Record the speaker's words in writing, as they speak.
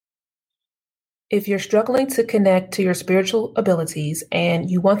If you're struggling to connect to your spiritual abilities and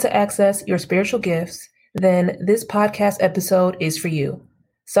you want to access your spiritual gifts, then this podcast episode is for you.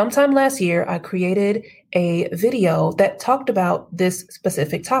 Sometime last year, I created a video that talked about this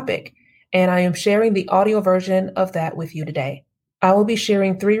specific topic, and I am sharing the audio version of that with you today. I will be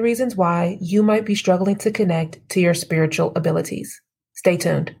sharing 3 reasons why you might be struggling to connect to your spiritual abilities. Stay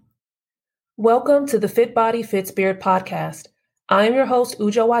tuned. Welcome to the Fit Body, Fit Spirit podcast. I am your host,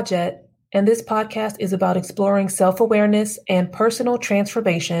 Ujo Wajet, and this podcast is about exploring self-awareness and personal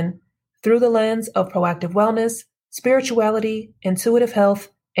transformation through the lens of proactive wellness, spirituality, intuitive health,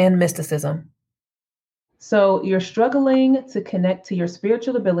 and mysticism. So you're struggling to connect to your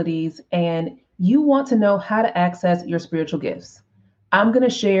spiritual abilities and you want to know how to access your spiritual gifts. I'm going to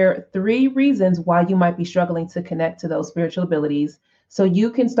share 3 reasons why you might be struggling to connect to those spiritual abilities so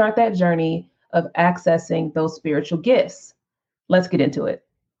you can start that journey of accessing those spiritual gifts. Let's get into it.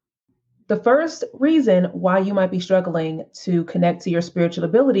 The first reason why you might be struggling to connect to your spiritual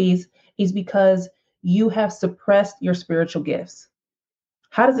abilities is because you have suppressed your spiritual gifts.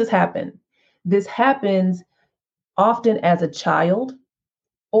 How does this happen? This happens often as a child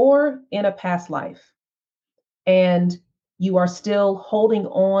or in a past life. And you are still holding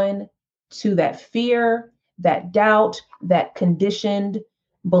on to that fear, that doubt, that conditioned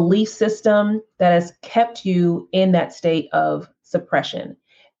belief system that has kept you in that state of suppression.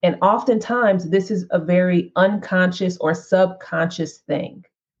 And oftentimes, this is a very unconscious or subconscious thing.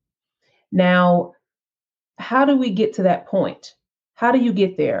 Now, how do we get to that point? How do you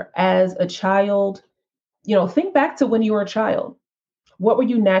get there? As a child, think back to when you were a child. What were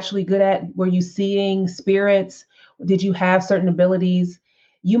you naturally good at? Were you seeing spirits? Did you have certain abilities?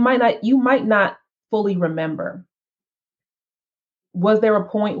 You might not fully remember. Was there a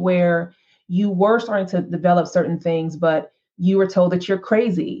point where you were starting to develop certain things, but you were told that you're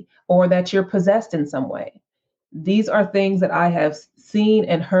crazy or that you're possessed in some way? These are things that I have seen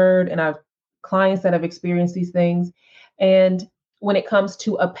and heard, and I've clients that have experienced these things. And when it comes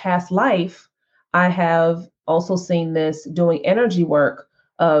to a past life, I have also seen this doing energy work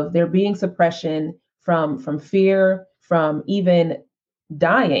of there being suppression from fear, from even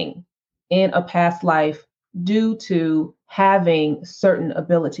dying in a past life due to having certain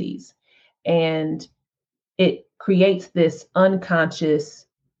abilities. And it creates this unconscious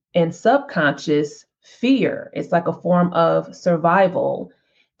and subconscious fear. It's like a form of survival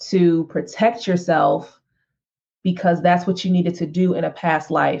to protect yourself because that's what you needed to do in a past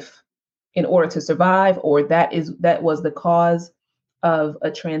life in order to survive, or that was the cause of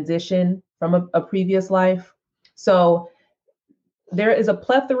a transition from a previous life. So there is a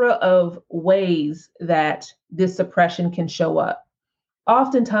plethora of ways that this suppression can show up.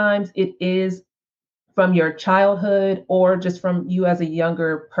 Oftentimes it is from your childhood or just from you as a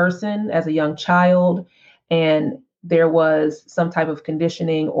younger person, as a young child, and there was some type of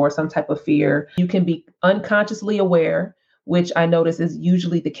conditioning or some type of fear. You can be unconsciously aware, which I notice is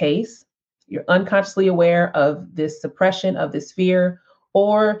usually the case. You're unconsciously aware of this suppression, of this fear,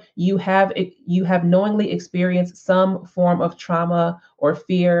 or you have knowingly experienced some form of trauma or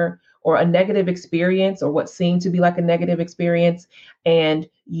fear or a negative experience or what seemed to be like a negative experience, and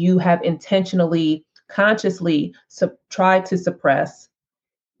you have intentionally, consciously tried to suppress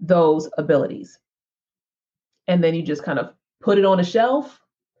those abilities. And then you just kind of put it on a shelf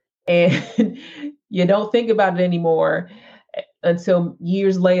and you don't think about it anymore until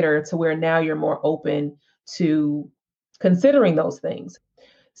years later, to where now you're more open to considering those things.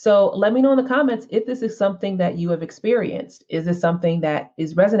 So let me know in the comments if this is something that you have experienced. Is this something that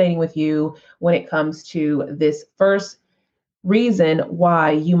is resonating with you when it comes to this first reason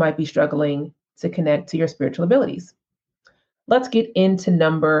why you might be struggling to connect to your spiritual abilities? Let's get into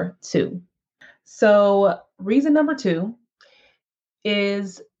number 2. So reason number 2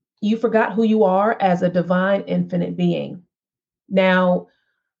 is you forgot who you are as a divine infinite being. Now,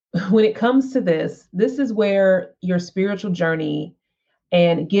 when it comes to this is where your spiritual journey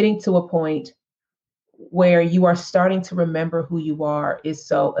and getting to a point where you are starting to remember who you are is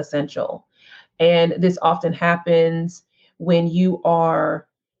so essential. And this often happens when you are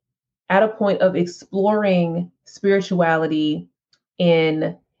at a point of exploring spirituality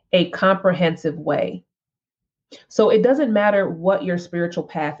in a comprehensive way. So it doesn't matter what your spiritual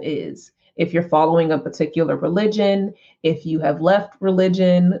path is. If you're following a particular religion, if you have left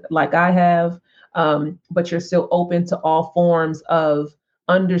religion like I have, but you're still open to all forms of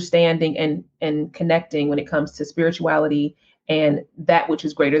understanding and connecting when it comes to spirituality and that which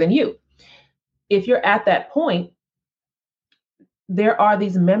is greater than you. If you're at that point, there are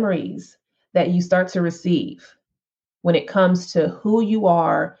these memories that you start to receive when it comes to who you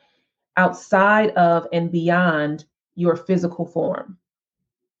are outside of and beyond your physical form.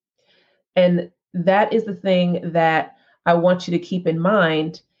 And that is the thing that I want you to keep in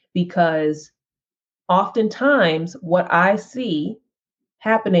mind, because oftentimes what I see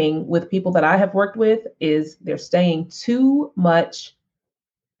happening with people that I have worked with is they're staying too much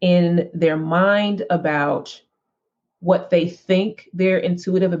in their mind about what they think their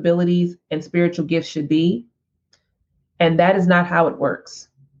intuitive abilities and spiritual gifts should be. And that is not how it works.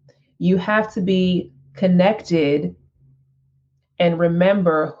 You have to be connected and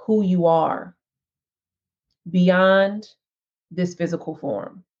remember who you are beyond this physical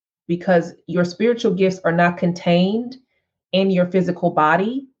form, because your spiritual gifts are not contained in your physical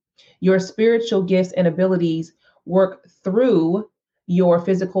body. Your spiritual gifts and abilities work through your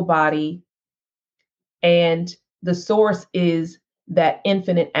physical body, and the source is that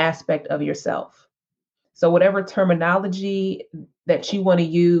infinite aspect of yourself. So, whatever terminology that you want to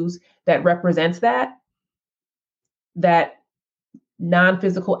use that represents that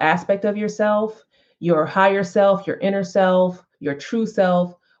non-physical aspect of yourself, your higher self, your inner self, your true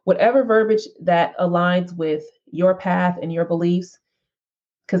self, whatever verbiage that aligns with your path and your beliefs,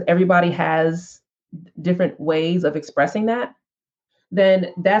 because everybody has different ways of expressing that,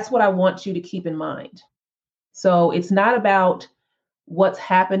 then that's what I want you to keep in mind. So it's not about what's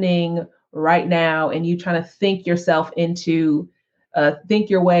happening right now and you trying to think your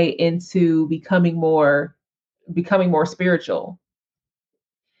way into becoming more spiritual.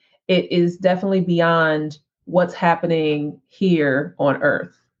 It is definitely beyond what's happening here on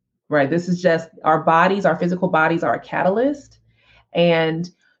earth, right? This is just our physical bodies are a catalyst. And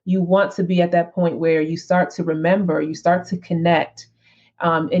you want to be at that point where you start to remember, you start to connect.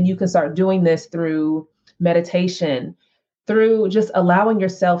 And you can start doing this through meditation, through just allowing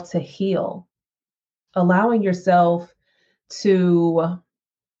yourself to heal, allowing yourself to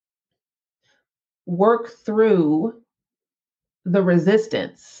work through the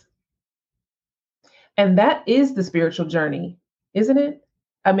resistance. And that is the spiritual journey, isn't it?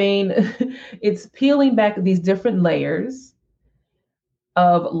 I mean, it's peeling back these different layers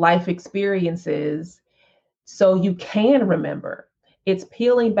of life experiences so you can remember. It's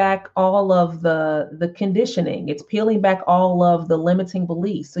peeling back all of the conditioning. It's peeling back all of the limiting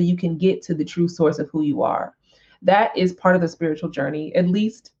beliefs so you can get to the true source of who you are. That is part of the spiritual journey. At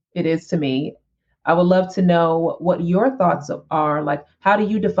least it is to me. I would love to know what your thoughts are. Like, how do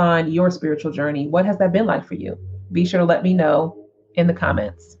you define your spiritual journey? What has that been like for you? Be sure to let me know in the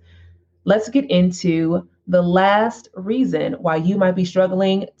comments. Let's get into the last reason why you might be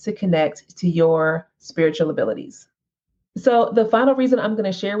struggling to connect to your spiritual abilities. So, the final reason I'm going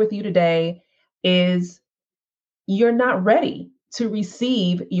to share with you today is you're not ready to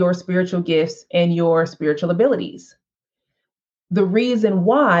receive your spiritual gifts and your spiritual abilities. The reason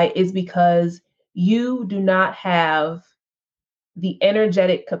why is because you do not have the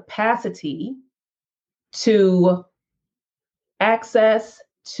energetic capacity to access,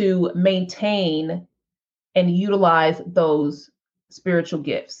 to maintain, and utilize those spiritual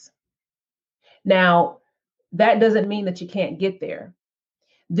gifts. Now, that doesn't mean that you can't get there.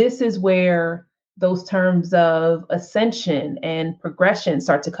 This is where those terms of ascension and progression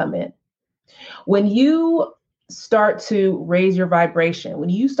start to come in. When you start to raise your vibration, when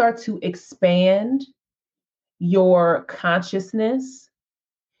you start to expand your consciousness,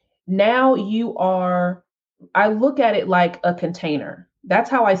 now I look at it like a container. That's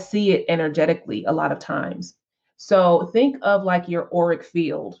how I see it energetically a lot of times. So think of like your auric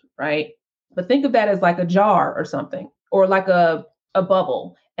field, right? But think of that as like a jar or something, or like a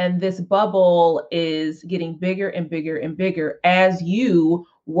bubble. And this bubble is getting bigger and bigger and bigger as you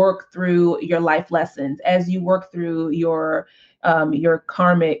work through your life lessons, as you work through your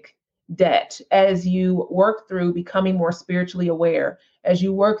karmic debt, as you work through becoming more spiritually aware, as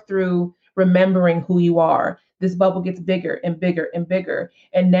you work through remembering who you are. This bubble gets bigger and bigger and bigger.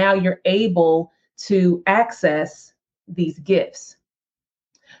 And now you're able to access these gifts.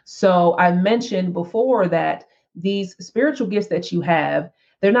 So I mentioned before that these spiritual gifts that you have,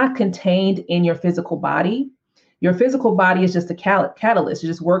 they're not contained in your physical body. Your physical body is just a catalyst. It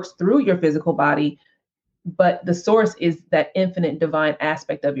just works through your physical body, but the source is that infinite divine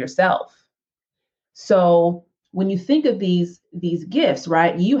aspect of yourself. So when you think of these gifts,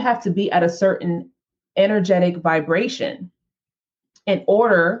 right, you have to be at a certain energetic vibration in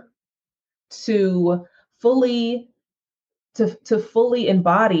order to fully fully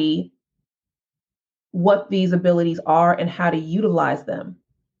embody what these abilities are and how to utilize them.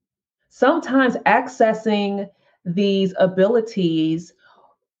 Sometimes accessing these abilities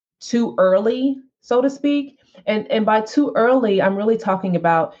too early, so to speak, and by too early, I'm really talking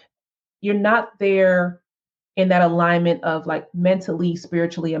about you're not there in that alignment of like mentally,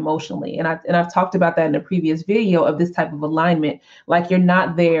 spiritually, emotionally. And I've talked about that in a previous video of this type of alignment. Like you're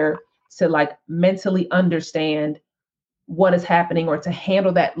not there to like mentally understand what is happening or to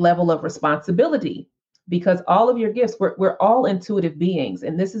handle that level of responsibility, because all of your gifts, we're all intuitive beings.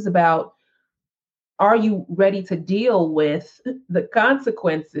 And this is about, are you ready to deal with the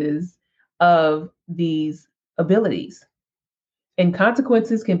consequences of these abilities? And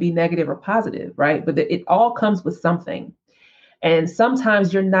consequences can be negative or positive, right? But it all comes with something. And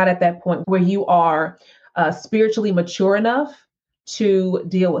sometimes you're not at that point where you are spiritually mature enough to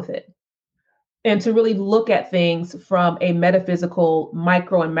deal with it and to really look at things from a metaphysical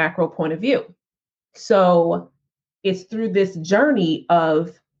micro and macro point of view. So it's through this journey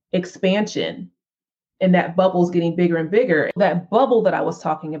of expansion, and that bubble's getting bigger and bigger. That bubble that I was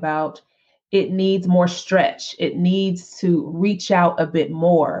talking about, it needs more stretch. It needs to reach out a bit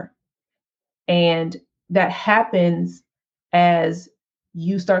more. And that happens as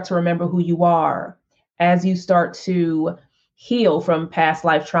you start to remember who you are, as you start to heal from past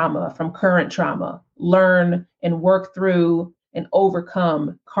life trauma, from current trauma, learn and work through and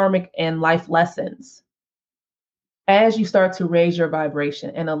overcome karmic and life lessons. As you start to raise your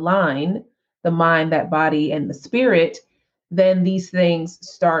vibration and align the mind, that body, and the spirit, then these things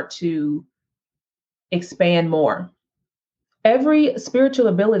start to expand more. Every spiritual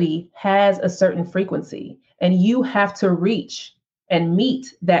ability has a certain frequency, and you have to reach and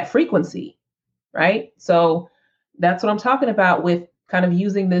meet that frequency, right? So that's what I'm talking about with kind of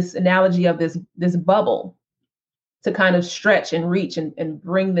using this analogy of this bubble to kind of stretch and reach and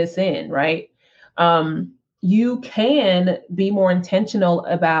bring this in, right? You can be more intentional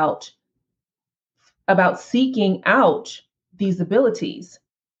about seeking out these abilities,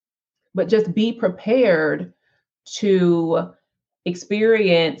 but just be prepared to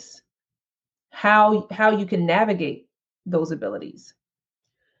experience how you can navigate those abilities.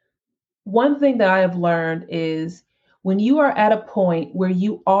 One thing that I have learned is when you are at a point where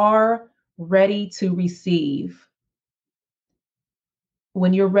you are ready to receive,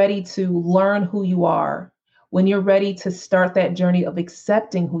 when you're ready to learn who you are, when you're ready to start that journey of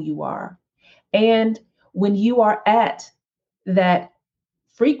accepting who you are, and when you are at that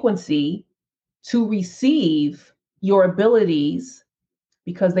frequency to receive your abilities,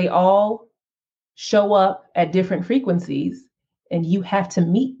 because they all show up at different frequencies and you have to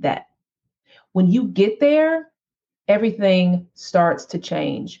meet that. When you get there, everything starts to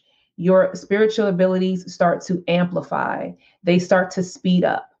change. Your spiritual abilities start to amplify. They start to speed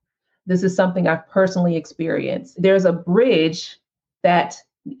up. This is something I've personally experienced. There's a bridge that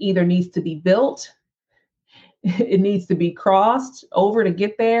either needs to be built, it needs to be crossed over to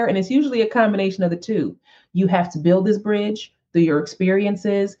get there. And it's usually a combination of the two. You have to build this bridge through your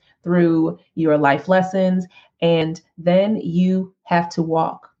experiences, through your life lessons, and then you have to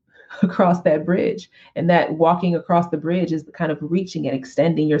walk across that bridge. And that walking across the bridge is kind of reaching and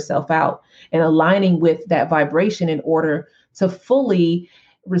extending yourself out and aligning with that vibration in order to fully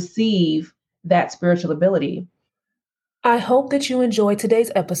receive that spiritual ability. I hope that you enjoyed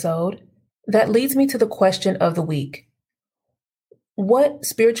today's episode. That leads me to the question of the week. What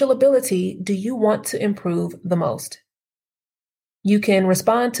spiritual ability do you want to improve the most? You can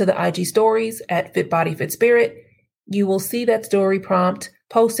respond to the IG stories at Fit Body Fit Spirit. You will see that story prompt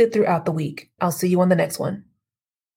posted throughout the week. I'll see you on the next one.